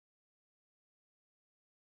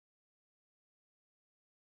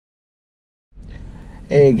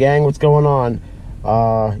Hey gang, what's going on?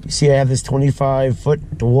 You see I have this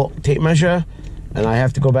 25-foot Dewalt tape measure, and I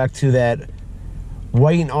have to go back to that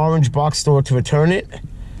white and orange box store to return it.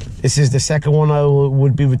 This is the second one I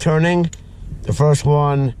would be returning. The first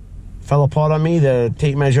one fell apart on me. The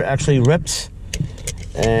tape measure actually ripped,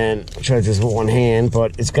 and I'll try this with one hand,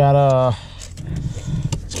 but it's got a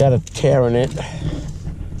tear in it.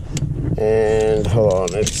 And hold on,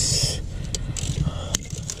 it's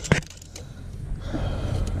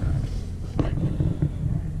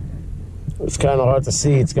kind of hard to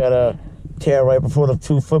see. It's got a tear right before the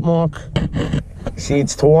 2-foot mark. See,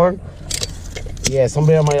 it's torn. Yeah,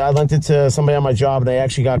 I lent it to somebody on my job, and they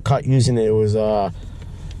actually got cut using it. It was the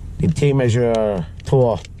tape measure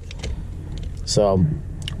tore. So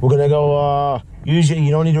we're gonna go. Usually,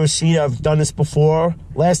 you don't need a receipt. I've done this before.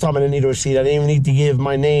 Last time I didn't need a receipt. I didn't even need to give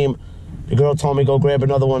my name. The girl told me go grab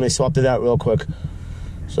another one. They swapped it out real quick.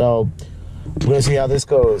 So we're gonna see how this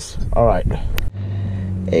goes. All right.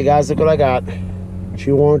 Hey guys, look what I got.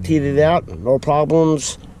 She warrantied it out. No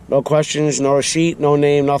problems, no questions, no receipt, no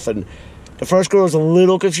name, nothing. The first girl was a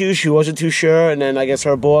little confused. She wasn't too sure, and then I guess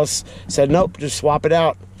her boss said, nope, just swap it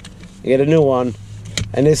out. You get a new one.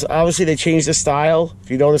 And this, obviously they changed the style.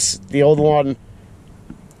 If you notice, the old one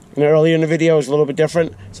earlier in the video is a little bit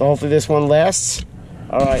different. So hopefully this one lasts.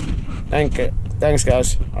 All right. Thanks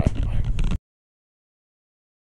guys. All right.